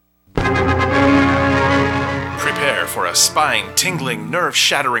for a spine-tingling,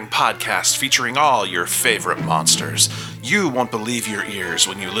 nerve-shattering podcast featuring all your favorite monsters. You won't believe your ears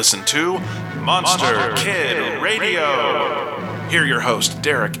when you listen to Monster Kid Radio. Hear your host,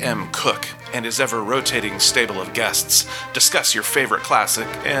 Derek M. Cook, and his ever-rotating stable of guests discuss your favorite classic,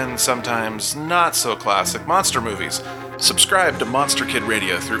 and sometimes not-so-classic, monster movies. Subscribe to Monster Kid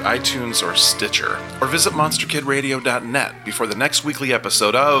Radio through iTunes or Stitcher, or visit monsterkidradio.net before the next weekly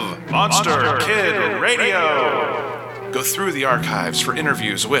episode of Monster Kid Radio. Go through the archives for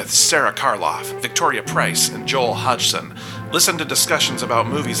interviews with Sarah Karloff, Victoria Price, and Joel Hodgson. Listen to discussions about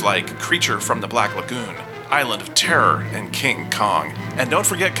movies like Creature from the Black Lagoon, Island of Terror, and King Kong. And don't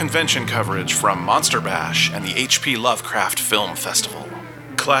forget convention coverage from Monster Bash and the H.P. Lovecraft Film Festival.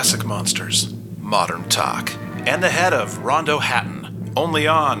 Classic monsters, modern talk, and the head of Rondo Hatton, only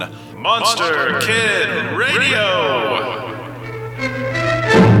on Monster Kid Radio!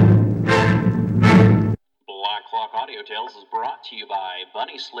 Black Clock Audio Tales is brought to you by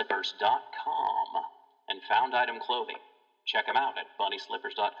BunnySlippers.com and Found Item Clothing. Check them out at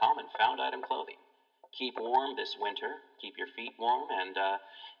BunnySlippers.com and Found Item Clothing. Keep warm this winter, keep your feet warm, and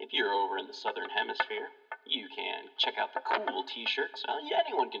if you're over in the southern hemisphere, you can check out the cool t-shirts.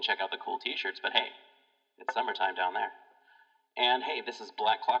 Anyone can check out the cool t-shirts, but hey, it's summertime down there. And hey, this is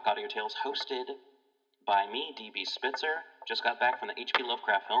Black Clock Audio Tales, hosted by me, DB Spitzer. Just got back from the H.P.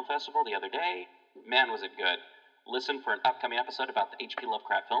 Lovecraft Film Festival the other day. Man, was it good. Listen for an upcoming episode about the H.P.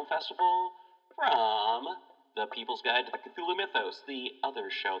 Lovecraft Film Festival from The People's Guide to the Cthulhu Mythos, the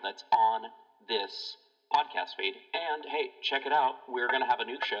other show that's on this podcast feed. And hey, check it out. We're going to have a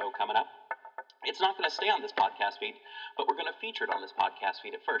new show coming up. It's not going to stay on this podcast feed, but we're going to feature it on this podcast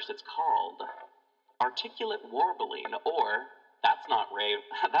feed at first. It's called Articulate Warbling, or that's not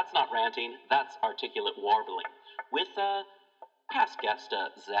ranting, that's articulate warbling, with past guest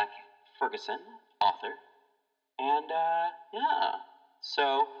Zach Ferguson, author. And yeah,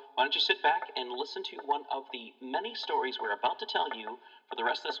 so why don't you sit back and listen to one of the many stories we're about to tell you for the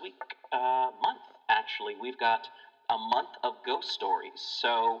rest of this month. Actually, we've got a month of ghost stories.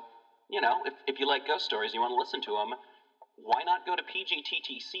 So, you know, if you like ghost stories, you want to listen to them, why not go to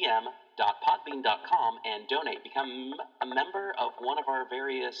pgttcm.podbean.com and donate? Become a member of one of our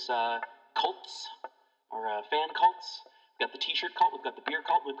various cults, or fan cults. We've got the t-shirt cult, we've got the beer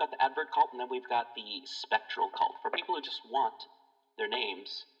cult, we've got the advert cult, and then we've got the spectral cult for people who just want their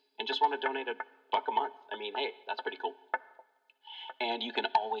names and just want to donate $1 a month. I mean, hey, that's pretty cool. And you can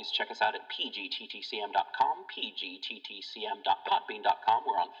always check us out at pgttcm.com, pgttcm.podbean.com.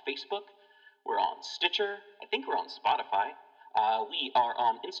 We're on Facebook. We're on Stitcher. I think we're on Spotify. We are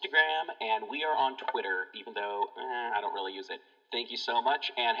on Instagram, and we are on Twitter, even though I don't really use it. Thank you so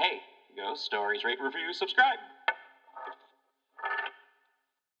much, and hey, ghost stories, rate, review, subscribe.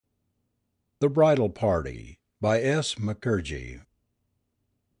 The Bridal Party by S. Mukherjee.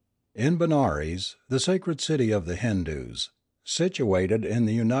 In Benares, the sacred city of the Hindus, situated in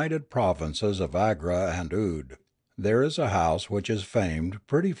the united provinces of Agra and Oudh, there is a house which is famed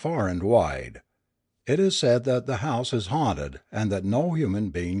pretty far and wide. It is said that the house is haunted, and that no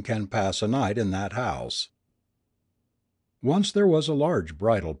human being can pass a night in that house. Once there was a large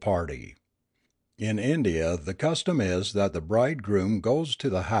bridal party. In India the custom is that the bridegroom goes to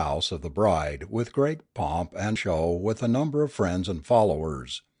the house of the bride with great pomp and show with a number of friends and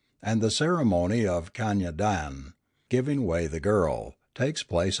followers, and the ceremony of Kanyadan, giving away the girl, takes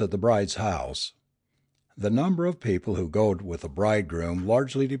place at the bride's house. The number of people who go with the bridegroom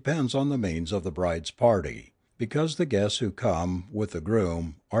largely depends on the means of the bride's party, because the guests who come with the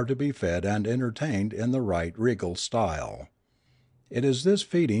groom are to be fed and entertained in the right regal style. It is this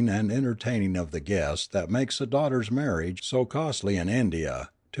feeding and entertaining of the guests that makes the daughter's marriage so costly in India,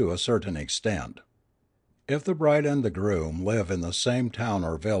 to a certain extent. If the bride and the groom live in the same town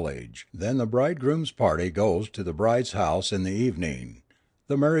or village, then the bridegroom's party goes to the bride's house in the evening.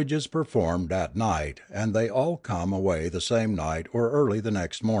 The marriage is performed at night, and they all come away the same night or early the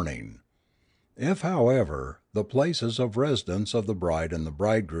next morning. If, however, the places of residence of the bride and the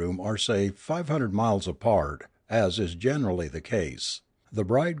bridegroom are, say, 500 miles apart, as is generally the case, the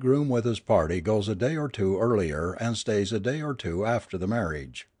bridegroom with his party goes a day or two earlier and stays a day or two after the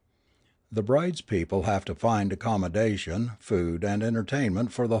marriage. The bride's people have to find accommodation, food, and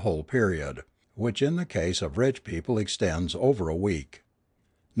entertainment for the whole period, which in the case of rich people extends over a week.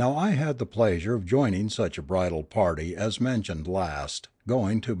 Now I had the pleasure of joining such a bridal party as mentioned last,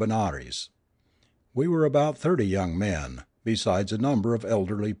 going to Benares. We were about 30 young men, besides a number of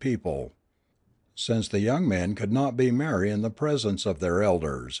elderly people. Since the young men could not be merry in the presence of their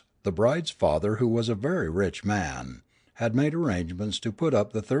elders, the bride's father, who was a very rich man, had made arrangements to put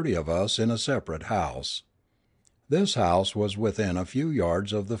up the 30 of us in a separate house. This house was within a few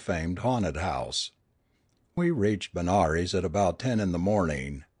yards of the famed haunted house. We reached Benares at about 10 in the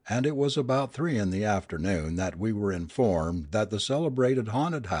morning, and it was about 3 in the afternoon that we were informed that the celebrated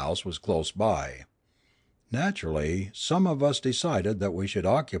haunted house was close by. Naturally, some of us decided that we should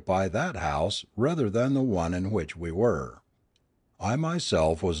occupy that house rather than the one in which we were. I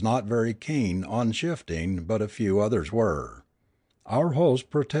myself was not very keen on shifting, but a few others were. Our host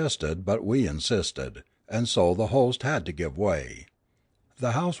protested, but we insisted, and so the host had to give way.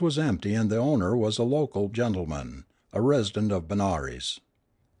 The house was empty and the owner was a local gentleman, a resident of Benares.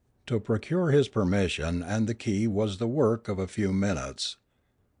 To procure his permission and the key was the work of a few minutes,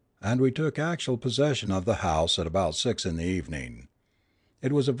 and we took actual possession of the house at about 6 in the evening.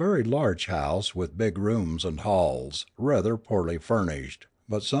 It was a very large house with big rooms and halls, rather poorly furnished,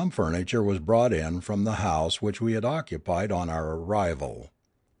 but some furniture was brought in from the house which we had occupied on our arrival.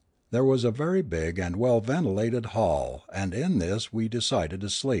 There was a very big and well ventilated hall, and in this we decided to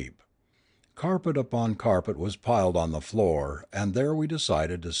sleep. Carpet upon carpet was piled on the floor, and there we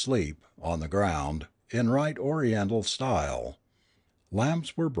decided to sleep, on the ground, in right Oriental style.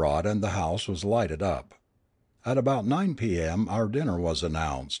 Lamps were brought and the house was lighted up. At about 9 p.m. our dinner was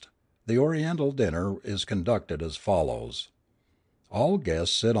announced. The Oriental dinner is conducted as follows. All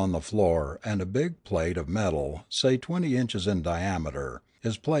guests sit on the floor, and a big plate of metal, say 20 inches in diameter,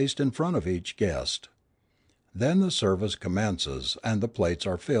 is placed in front of each guest. Then the service commences, and the plates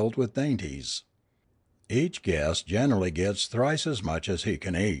are filled with dainties. Each guest generally gets thrice as much as he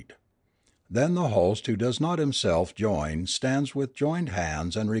can eat. Then the host who does not himself join stands with joined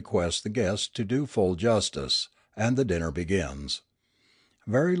hands and requests the guests to do full justice, and the dinner begins.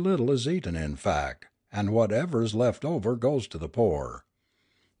 Very little is eaten in fact, and whatever is left over goes to the poor.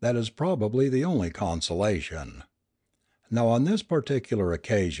 That is probably the only consolation. Now on this particular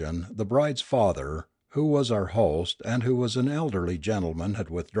occasion the bride's father, who was our host and who was an elderly gentleman, had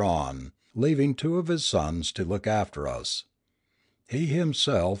withdrawn, leaving 2 of his sons to look after us. He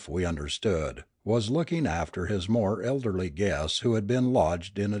himself, we understood, was looking after his more elderly guests who had been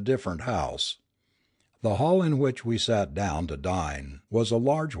lodged in a different house. The hall in which we sat down to dine was a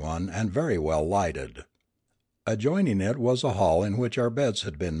large one and very well lighted. Adjoining it was a hall in which our beds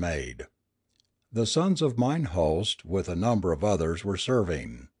had been made. The sons of mine host, with a number of others, were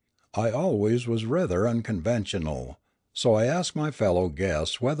serving. I always was rather unconventional, so I asked my fellow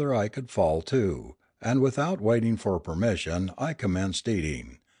guests whether I could fall to, and without waiting for permission I commenced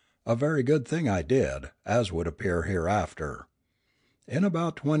eating, a very good thing I did, as would appear hereafter. In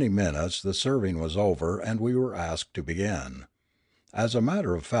about 20 minutes the serving was over and we were asked to begin. As a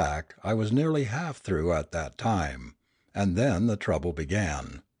matter of fact, I was nearly half through at that time, and then the trouble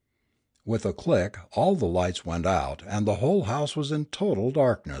began. With a click all the lights went out and the whole house was in total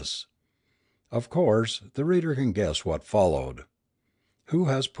darkness. Of course, the reader can guess what followed. "Who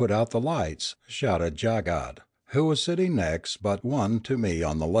has put out the lights?" shouted Jagat, who was sitting next but one to me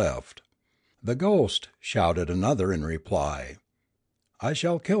on the left. "The ghost!" shouted another in reply. "I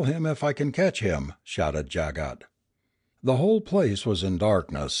shall kill him if I can catch him!" shouted Jagat. The whole place was in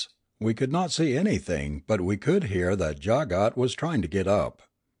darkness. We could not see anything, but we could hear that Jagat was trying to get up.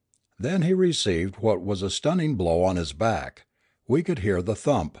 Then he received what was a stunning blow on his back. We could hear the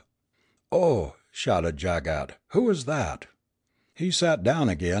thump. "Oh!" shouted Jagat, "who is that?" He sat down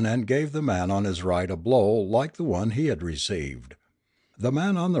again and gave the man on his right a blow like the one he had received. The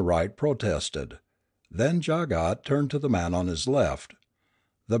man on the right protested. Then Jagat turned to the man on his left.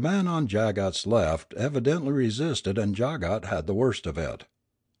 The man on Jagat's left evidently resisted and Jagat had the worst of it.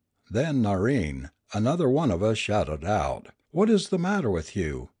 Then Nareen, another one of us, shouted out, "What is the matter with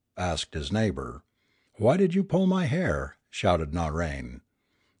you?" asked his neighbor. "Why did you pull my hair?" shouted Nareen.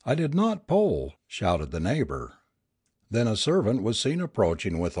 "I did not pull," shouted the neighbor. Then a servant was seen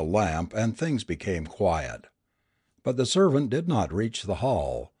approaching with a lamp and things became quiet. But the servant did not reach the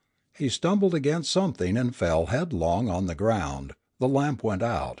hall. He stumbled against something and fell headlong on the ground, the lamp went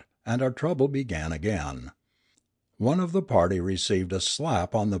out, and our trouble began again. One of the party received a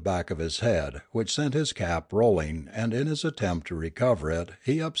slap on the back of his head, which sent his cap rolling, and in his attempt to recover it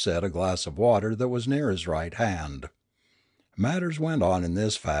he upset a glass of water that was near his right hand. Matters went on in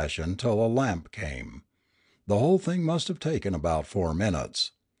this fashion till a lamp came. The whole thing must have taken about 4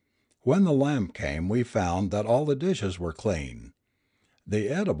 minutes. When the lamp came we found that all the dishes were clean. The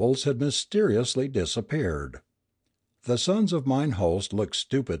edibles had mysteriously disappeared. The sons of mine host looked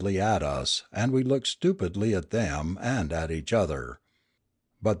stupidly at us, and we looked stupidly at them and at each other.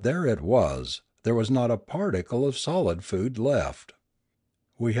 But there it was, there was not a particle of solid food left.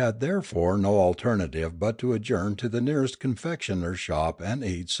 We had therefore no alternative but to adjourn to the nearest confectioner's shop and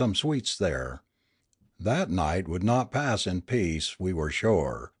eat some sweets there. That night would not pass in peace, we were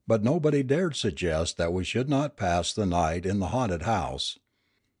sure, but nobody dared suggest that we should not pass the night in the haunted house.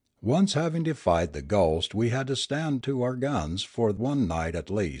 Once having defied the ghost, we had to stand to our guns for one night at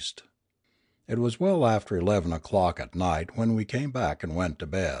least. It was well after 11 o'clock at night when we came back and went to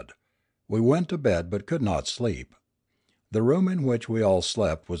bed. We went to bed but could not sleep. The room in which we all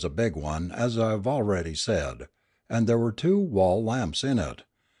slept was a big one, as I have already said, and there were 2 wall lamps in it.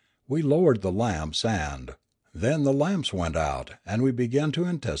 We lowered the lamps then the lamps went out, and we began to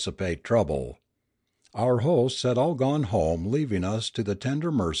anticipate trouble. Our hosts had all gone home, leaving us to the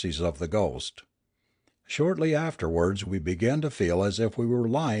tender mercies of the ghost. Shortly afterwards we began to feel as if we were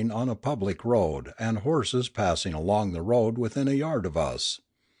lying on a public road and horses passing along the road within a yard of us.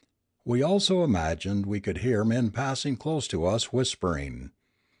 We also imagined we could hear men passing close to us whispering.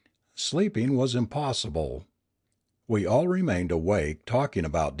 Sleeping was impossible. We all remained awake, talking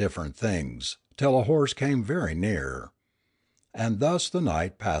about different things, till a horse came very near. And thus the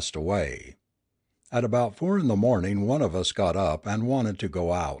night passed away. At about 4 a.m. one of us got up and wanted to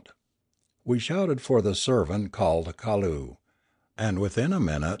go out. We shouted for the servant called Kalu, and within a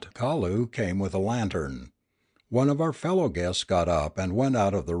minute Kalu came with a lantern. One of our fellow guests got up and went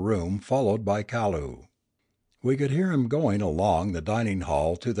out of the room, followed by Kalu. We could hear him going along the dining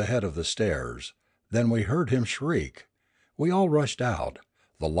hall to the head of the stairs. Then we heard him shriek. We all rushed out.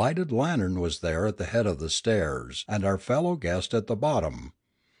 The lighted lantern was there at the head of the stairs, and our fellow guest at the bottom.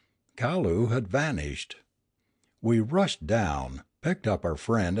 Kalu had vanished. We rushed down, picked up our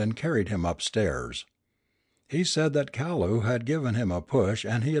friend, and carried him upstairs. He said that Kalu had given him a push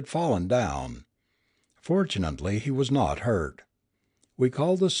and he had fallen down. Fortunately he was not hurt. We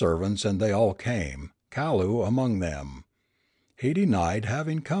called the servants and they all came, Kalu among them. He denied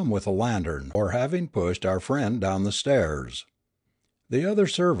having come with a lantern or having pushed our friend down the stairs. The other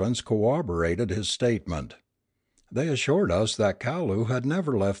servants corroborated his statement. They assured us that Kalu had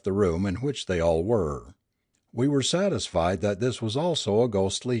never left the room in which they all were. We were satisfied that this was also a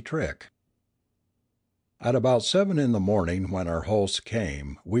ghostly trick. At about 7 a.m, when our hosts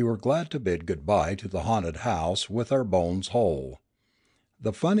came, we were glad to bid good-bye to the haunted house with our bones whole.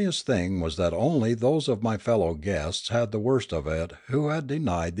 The funniest thing was that only those of my fellow guests had the worst of it who had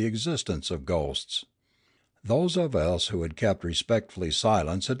denied the existence of ghosts. Those of us who had kept respectfully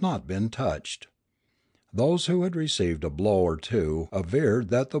silence had not been touched. Those who had received a blow or 2 averred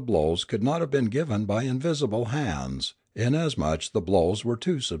that the blows could not have been given by invisible hands, inasmuch the blows were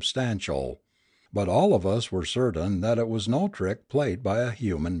too substantial. But all of us were certain that it was no trick played by a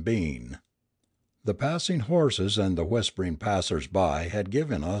human being. The passing horses and the whispering passers-by had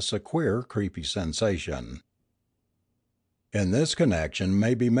given us a queer, creepy sensation. In this connection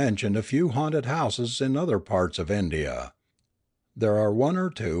may be mentioned a few haunted houses in other parts of India. There are 1 or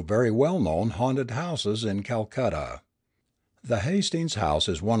 2 very well-known haunted houses in Calcutta. The Hastings House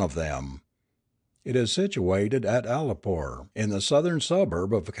is one of them. It is situated at Alipur, in the southern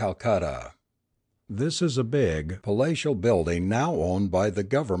suburb of Calcutta. This is a big, palatial building now owned by the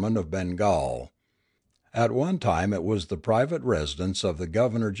government of Bengal. At one time it was the private residence of the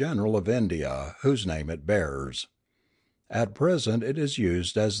Governor General of India, whose name it bears. At present it is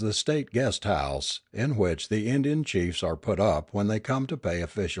used as the state guest house, in which the Indian chiefs are put up when they come to pay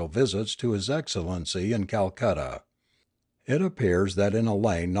official visits to His Excellency in Calcutta. It appears that in a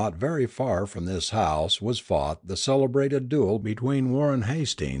lane not very far from this house was fought the celebrated duel between Warren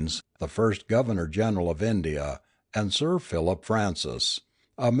Hastings, the first Governor General of India, and Sir Philip Francis,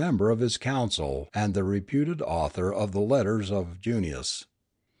 a member of his council and the reputed author of the Letters of Junius.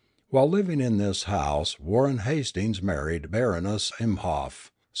 While living in this house, Warren Hastings married Baroness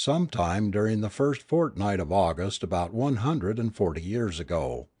Imhoff, sometime during the first fortnight of August about 140 years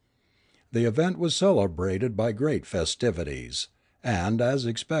ago. The event was celebrated by great festivities, and, as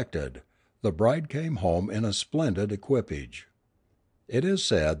expected, the bride came home in a splendid equipage. It is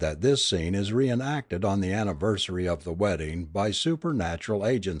said that this scene is reenacted on the anniversary of the wedding by supernatural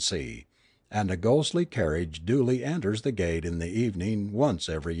agency, and a ghostly carriage duly enters the gate in the evening once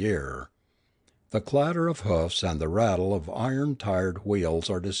every year. The clatter of hoofs and the rattle of iron-tired wheels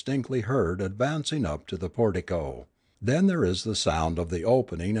are distinctly heard advancing up to the portico. Then there is the sound of the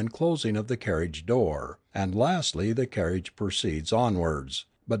opening and closing of the carriage door, and lastly the carriage proceeds onwards,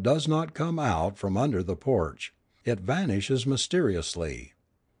 but does not come out from under the porch. It vanishes mysteriously.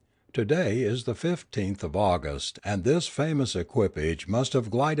 Today is the 15th of August, and this famous equipage must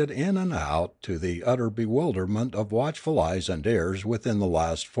have glided in and out to the utter bewilderment of watchful eyes and ears within the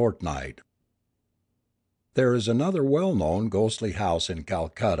last fortnight. There is another well known ghostly house in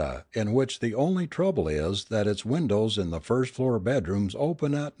Calcutta in which the only trouble is that its windows in the first floor bedrooms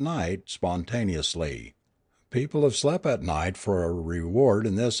open at night spontaneously. People have slept at night for a reward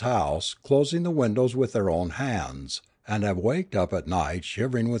in this house, closing the windows with their own hands, and have waked up at night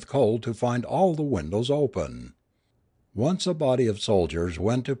shivering with cold to find all the windows open. Once a body of soldiers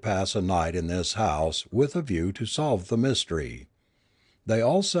went to pass a night in this house with a view to solve the mystery. They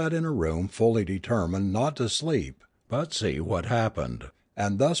all sat in a room fully determined not to sleep but see what happened,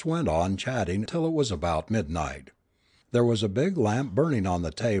 and thus went on chatting till it was about midnight. There was a big lamp burning on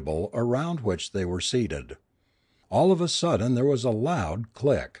the table around which they were seated. All of a sudden there was a loud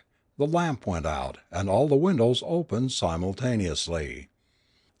click. The lamp went out, and all the windows opened simultaneously.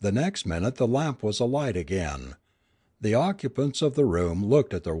 The next minute the lamp was alight again. The occupants of the room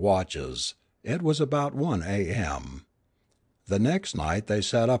looked at their watches. It was about 1 a.m. The next night they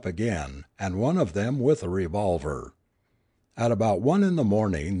sat up again, and one of them with a revolver. At about 1 in the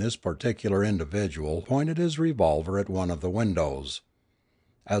morning this particular individual pointed his revolver at one of the windows.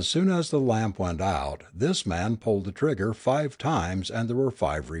 As soon as the lamp went out, this man pulled the trigger 5 times and there were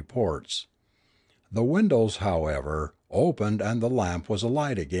 5 reports. The windows, however, opened and the lamp was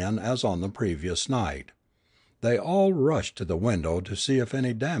alight again as on the previous night. They all rushed to the window to see if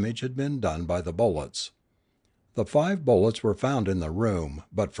any damage had been done by the bullets. The 5 bullets were found in the room,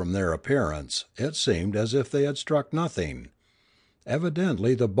 but from their appearance, it seemed as if they had struck nothing.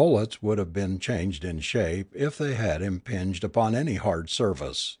 Evidently the bullets would have been changed in shape if they had impinged upon any hard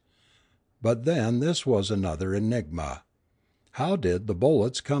surface. But then this was another enigma. How did the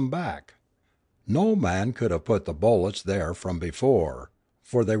bullets come back? No man could have put the bullets there from before,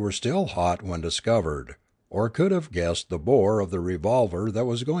 for they were still hot when discovered, or could have guessed the bore of the revolver that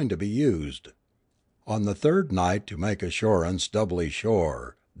was going to be used. On the 3rd night, to make assurance doubly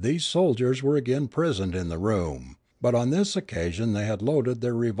sure, these soldiers were again prisoned in the room, but on this occasion they had loaded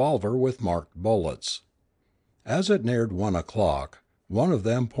their revolver with marked bullets. As it neared 1 o'clock, one of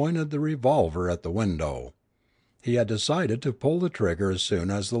them pointed the revolver at the window. He had decided to pull the trigger as soon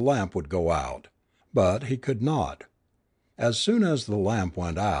as the lamp would go out, but he could not. As soon as the lamp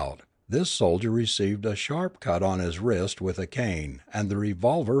went out, this soldier received a sharp cut on his wrist with a cane, and the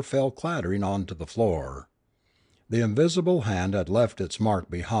revolver fell clattering onto the floor. The invisible hand had left its mark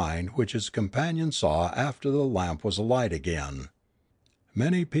behind, which his companion saw after the lamp was alight again.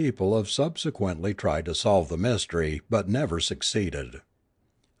 Many people have subsequently tried to solve the mystery, but never succeeded.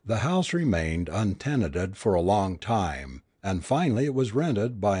 The house remained untenanted for a long time, and finally it was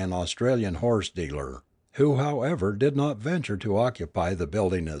rented by an Australian horse dealer, who however did not venture to occupy the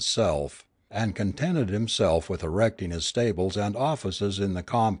building itself, and contented himself with erecting his stables and offices in the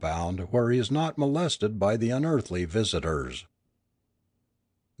compound where he is not molested by the unearthly visitors.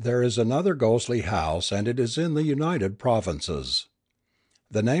 There is another ghostly house, and it is in the United Provinces.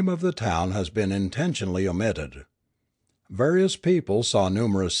 The name of the town has been intentionally omitted. Various people saw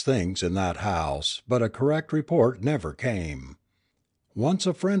numerous things in that house, but a correct report never came. Once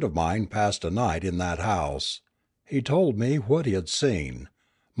a friend of mine passed a night in that house. He told me what he had seen.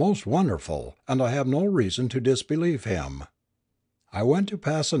 Most wonderful, and I have no reason to disbelieve him. I went to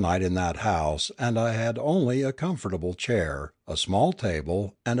pass a night in that house, and I had only a comfortable chair, a small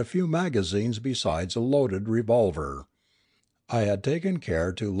table, and a few magazines besides a loaded revolver. I had taken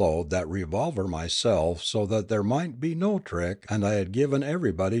care to load that revolver myself so that there might be no trick, and I had given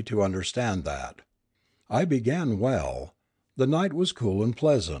everybody to understand that. I began well. The night was cool and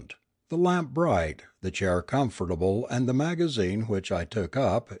pleasant, the lamp bright, the chair comfortable, and the magazine which I took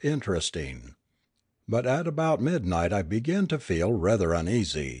up interesting. But at about midnight I began to feel rather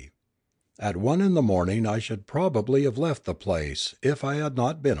uneasy. At 1 in the morning I should probably have left the place if I had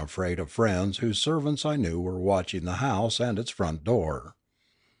not been afraid of friends whose servants I knew were watching the house and its front door.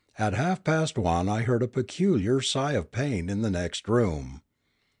 At 1:30 I heard a peculiar sigh of pain in the next room.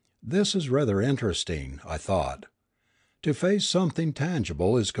 This is rather interesting, I thought. To face something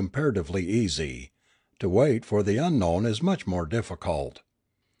tangible is comparatively easy. To wait for the unknown is much more difficult.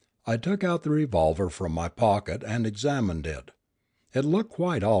 I took out the revolver from my pocket and examined it. It looked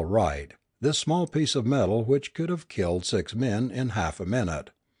quite all right, this small piece of metal which could have killed 6 men in half a minute.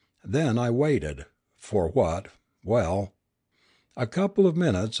 Then I waited. For what? Well, a couple of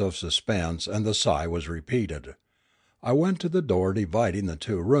minutes of suspense and the sigh was repeated. I went to the door dividing the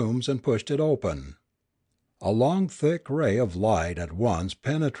 2 rooms and pushed it open. A long thick ray of light at once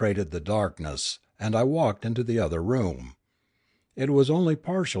penetrated the darkness, and I walked into the other room. It was only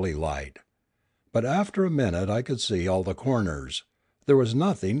partially light, but after a minute I could see all the corners. There was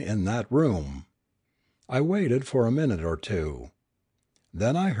nothing in that room. I waited for a minute or two.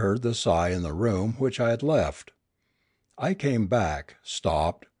 Then I heard the sigh in the room which I had left. I came back,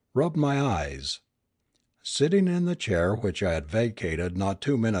 stopped, rubbed my eyes. Sitting in the chair which I had vacated not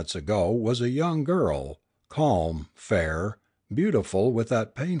 2 minutes ago was a young girl, calm, fair, beautiful, with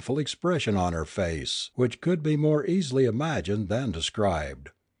that painful expression on her face which could be more easily imagined than described.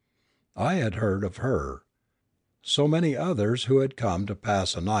 I had heard of her. So many others who had come to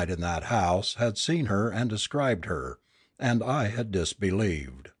pass a night in that house had seen her and described her, and I had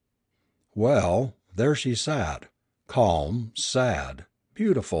disbelieved. Well, there she sat, calm, sad,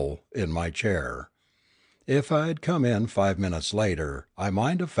 beautiful, in my chair. If I had come in 5 minutes later, I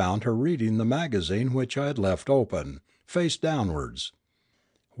might have found her reading the magazine which I had left open, face downwards.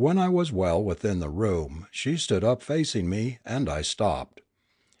 When I was well within the room, she stood up facing me, and I stopped.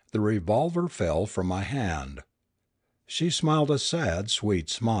 The revolver fell from my hand. She smiled a sad, sweet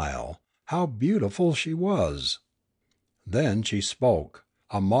smile. How beautiful she was! Then she spoke,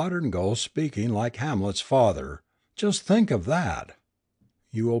 a modern ghost speaking like Hamlet's father. Just think of that!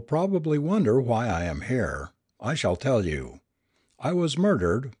 You will probably wonder why I am here. I shall tell you. I was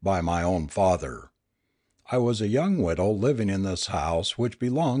murdered by my own father. I was a young widow living in this house which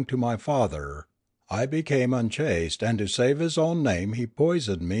belonged to my father. I became unchaste, and to save his own name he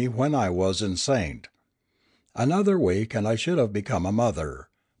poisoned me when I was enceinte. Another week and I should have become a mother,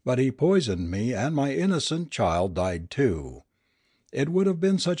 but he poisoned me and my innocent child died too. It would have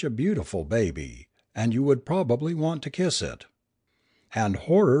been such a beautiful baby, and you would probably want to kiss it. And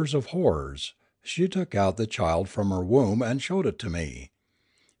horrors of horrors, she took out the child from her womb and showed it to me.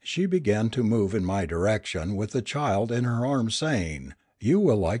 She began to move in my direction with the child in her arms, saying, "You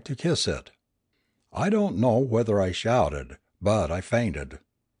will like to kiss it." I don't know whether I shouted, but I fainted.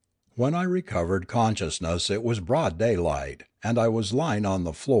 When I recovered consciousness it was broad daylight, and I was lying on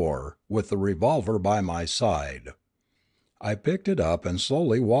the floor, with the revolver by my side. I picked it up and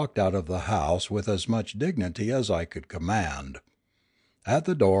slowly walked out of the house with as much dignity as I could command. At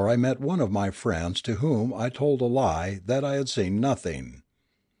the door I met one of my friends, to whom I told a lie that I had seen nothing.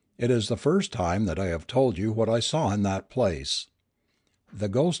 It is the first time that I have told you what I saw in that place. The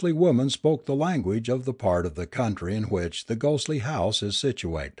ghostly woman spoke the language of the part of the country in which the ghostly house is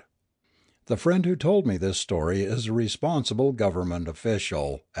situate. The friend who told me this story is a responsible government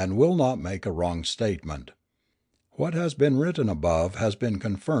official, and will not make a wrong statement. What has been written above has been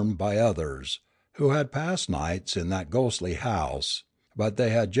confirmed by others, who had passed nights in that ghostly house, but they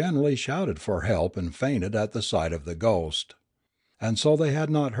had generally shouted for help and fainted at the sight of the ghost. And so they had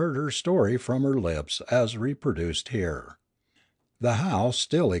not heard her story from her lips as reproduced here. The house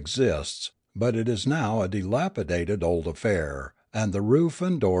still exists, but it is now a dilapidated old affair, and the roof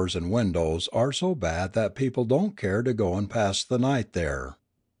and doors and windows are so bad that people don't care to go and pass the night there.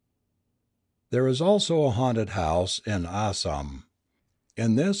 There is also a haunted house in Assam.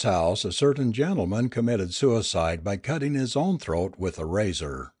 In this house a certain gentleman committed suicide by cutting his own throat with a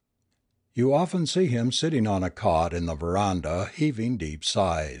razor. You often see him sitting on a cot in the veranda, heaving deep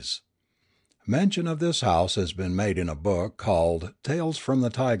sighs. Mention of this house has been made in a book called Tales from the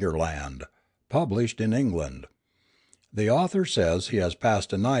Tigerland, published in England. The author says he has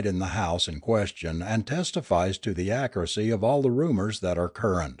passed a night in the house in question and testifies to the accuracy of all the rumors that are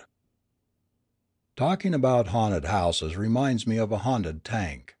current. Talking about haunted houses reminds me of a haunted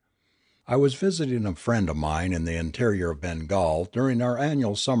tank. I was visiting a friend of mine in the interior of Bengal during our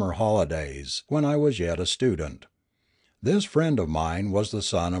annual summer holidays, when I was yet a student. This friend of mine was the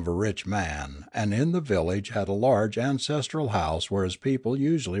son of a rich man, and in the village had a large ancestral house where his people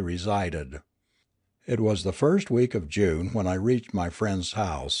usually resided. It was the first week of June when I reached my friend's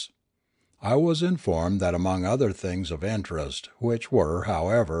house. I was informed that among other things of interest, which were,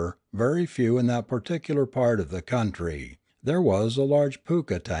 however, very few in that particular part of the country, there was a large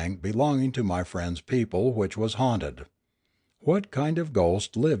puka tank belonging to my friend's people which was haunted. What kind of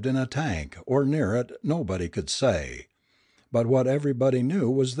ghost lived in a tank, or near it, nobody could say. But what everybody knew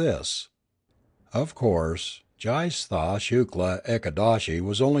was this. Of course, Jaistha Shukla Ekadashi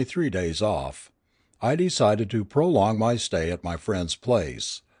was only 3 days off. I decided to prolong my stay at my friend's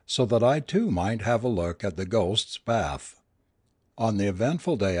place, so that I too might have a look at the ghost's bath. On the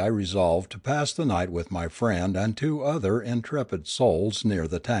eventful day I resolved to pass the night with my friend and 2 other intrepid souls near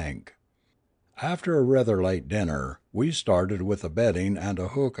the tank. After a rather late dinner, we started with a bedding and a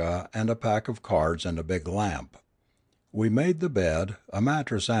hookah and a pack of cards and a big lamp. We made the bed, a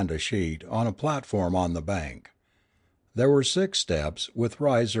mattress and a sheet, on a platform on the bank. There were 6 steps, with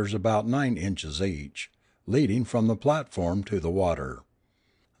risers about 9 inches each, leading from the platform to the water.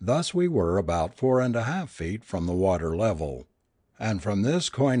 Thus we were about 4½ feet from the water level, and from this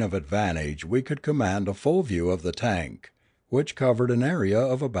coign of vantage we could command a full view of the tank, which covered an area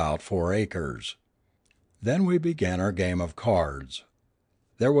of about 4 acres. Then we began our game of cards.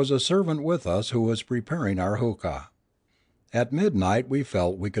 There was a servant with us who was preparing our hookah. At midnight we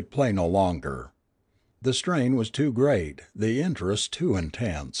felt we could play no longer. The strain was too great, the interest too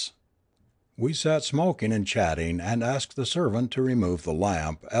intense. We sat smoking and chatting and asked the servant to remove the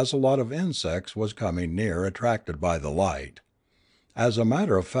lamp, as a lot of insects was coming near attracted by the light. As a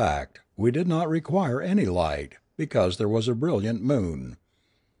matter of fact, we did not require any light, because there was a brilliant moon.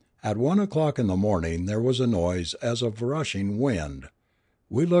 At 1 o'clock in the morning there was a noise as of rushing wind.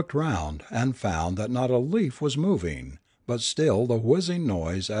 We looked round, and found that not a leaf was moving, but still the whizzing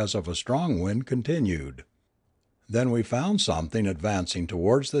noise as of a strong wind continued. Then we found something advancing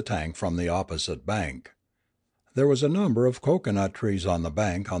towards the tank from the opposite bank. There was a number of cocoanut trees on the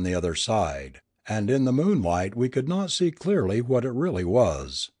bank on the other side, and in the moonlight we could not see clearly what it really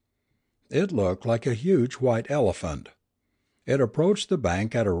was. It looked like a huge white elephant. It approached the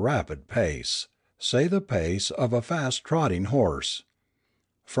bank at a rapid pace, say the pace of a fast trotting horse.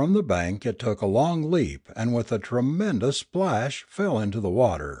 From the bank it took a long leap and with a tremendous splash fell into the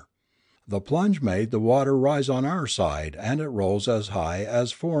water. The plunge made the water rise on our side and it rose as high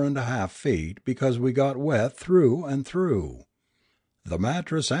as 4.5 feet because we got wet through and through. The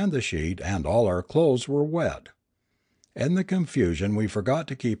mattress and the sheet and all our clothes were wet. In the confusion we forgot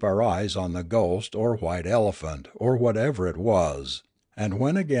to keep our eyes on the ghost or white elephant or whatever it was, and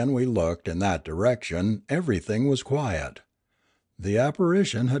when again we looked in that direction everything was quiet. The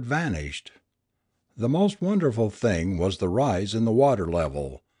apparition had vanished. The most wonderful thing was the rise in the water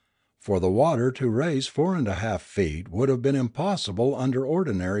level. For the water to raise 4.5 feet would have been impossible under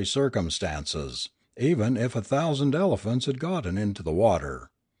ordinary circumstances, even if 1,000 elephants had gotten into the water.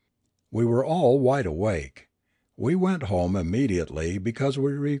 We were all wide awake. We went home immediately because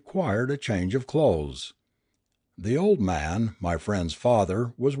we required a change of clothes. The old man, my friend's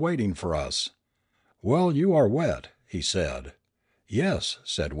father, was waiting for us. "Well, you are wet," he said. "Yes,"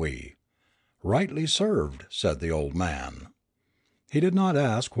 said we. "Rightly served," said the old man. He did not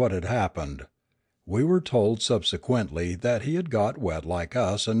ask what had happened. We were told subsequently that he had got wet like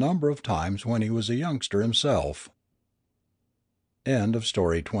us a number of times when he was a youngster himself.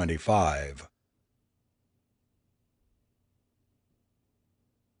 Story 26.